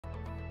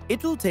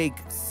It'll take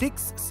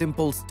 6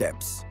 simple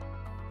steps.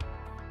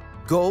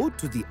 Go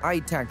to the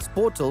iTax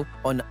portal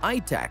on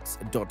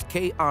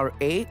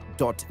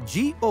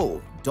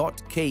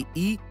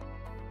itax.kra.go.ke.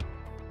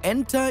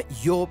 Enter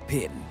your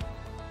PIN.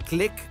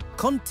 Click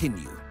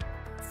Continue.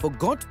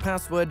 Forgot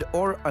password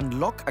or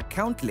unlock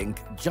account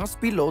link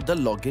just below the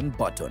login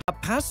button. A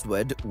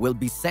password will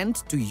be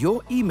sent to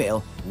your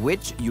email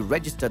which you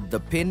registered the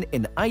PIN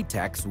in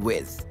iTax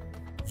with.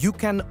 You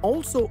can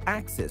also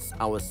access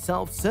our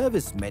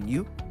self-service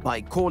menu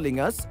by calling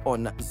us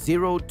on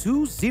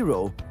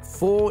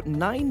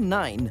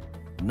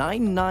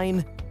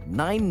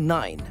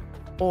 020-499-9999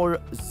 or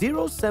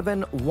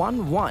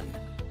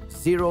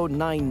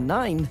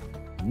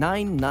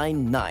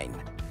 0711-099-999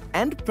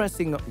 and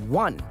pressing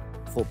 1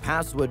 for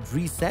password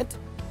reset,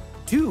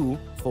 2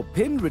 for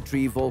PIN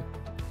retrieval,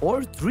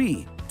 or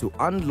 3 to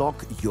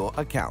unlock your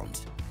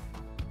account.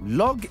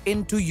 Log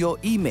into your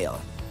email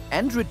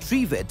and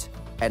retrieve it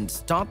and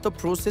start the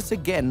process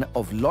again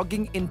of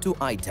logging into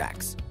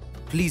iTax.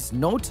 Please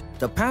note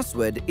the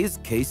password is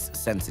case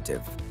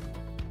sensitive.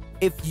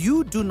 If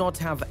you do not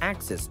have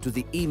access to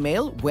the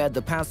email where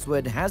the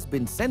password has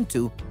been sent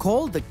to,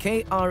 call the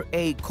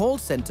KRA call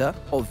center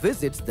or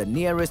visit the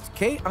nearest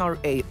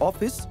KRA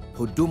office,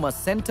 Huduma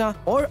Center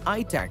or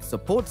iTax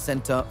support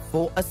center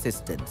for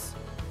assistance.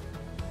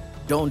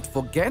 Don't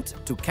forget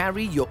to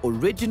carry your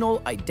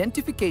original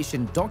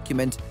identification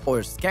document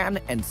or scan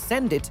and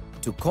send it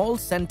to call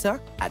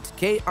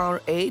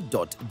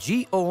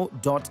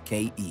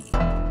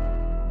center@kra.go.ke.